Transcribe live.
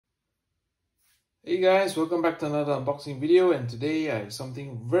Hey guys, welcome back to another unboxing video, and today I have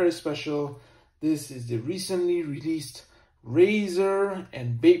something very special. This is the recently released Razer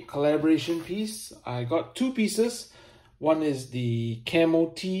and Bape collaboration piece. I got two pieces. One is the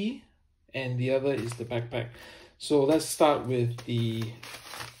CAMO tee and the other is the backpack. So let's start with the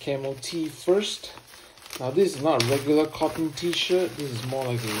CAMO tee first. Now this is not a regular cotton t-shirt. This is more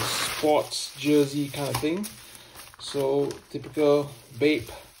like a sports jersey kind of thing. So typical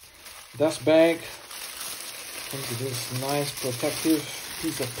Bape dust bag. Comes with this nice protective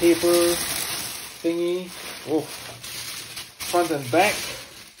piece of paper thingy. Oh, front and back,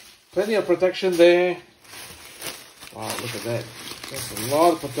 plenty of protection there. Wow, look at that. That's a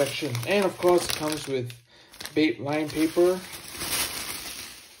lot of protection. And of course it comes with Bape line paper.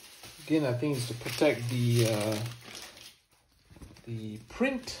 Again, I think it's to protect the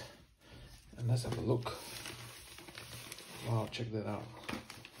print. And let's have a look. Wow, check that out.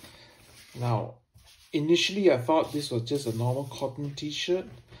 Now, initially I thought this was just a normal cotton t-shirt,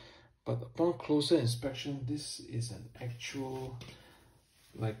 but upon closer inspection, this is an actual,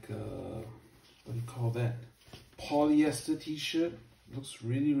 like, what do you call that? Polyester t-shirt. Looks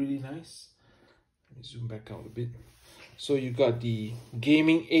really, really nice. Let me zoom back out a bit. So you got the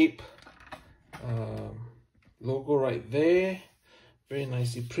Gaming Ape logo right there. Very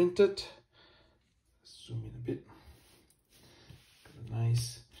nicely printed. Zoom in a bit. Got a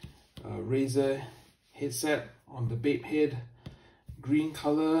nice Razer headset on the Bape head, green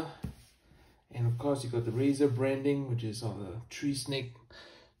color, and of course you got the Razer branding, which is on the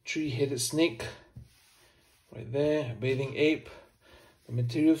tree-headed snake right there, a bathing ape. The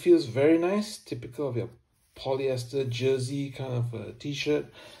material feels very nice, typical of your polyester jersey kind of a t-shirt.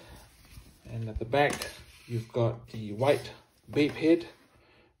 And at the back you've got the white Bape head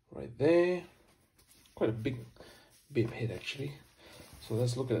right there, quite a big Bape head actually. So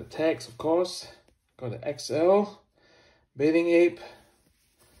let's look at the tags, of course. Got an XL, bathing ape.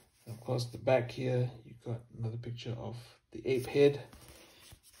 And of course, the back here, you got another picture of the ape head.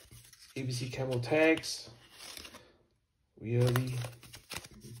 ABC camo tags. Weirdly.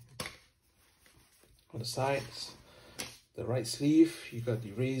 On the sides, the right sleeve, you got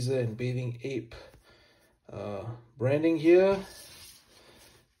the Razer and bathing ape branding here.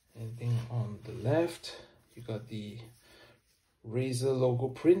 Anything on the left, you got the Razer logo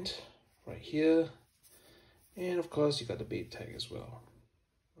print right here, and of course you got the Bape tag as well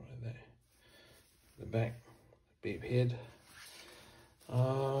right there. The back, Bape head.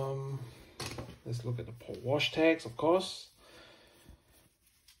 Let's look at the wash tags, of course.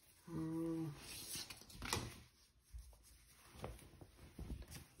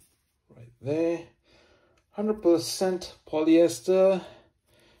 Right there, 100% polyester,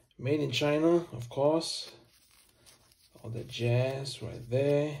 made in China, of course. All that jazz right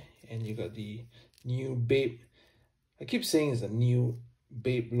there. And you got the new Bape. I keep saying it's a new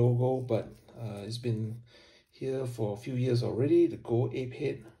Bape logo, but it's been here for a few years already. The gold ape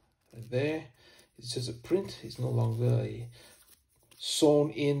head right there. It's just a print. It's no longer a sewn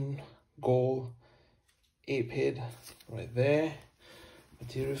in gold ape head right there.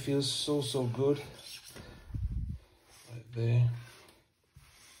 Material feels so good right there.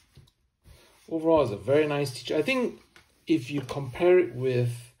 Overall, it's a very nice t-shirt. I think if you compare it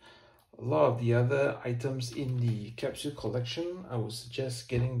with a lot of the other items in the capsule collection, I would suggest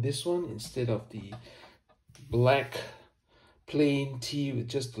getting this one instead of the black plain tee with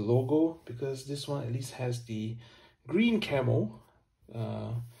just the logo, because this one at least has the green camo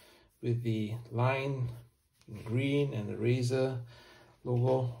with the line in green and the Razer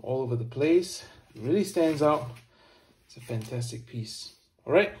logo all over the place. It really stands out. It's a fantastic piece.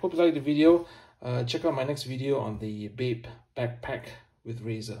 Alright, hope you liked the video. Check out my next video on the Bape backpack with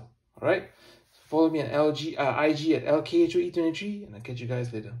Razer. Alright, follow me on IG at LKHOE23, and I'll catch you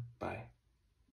guys later. Bye.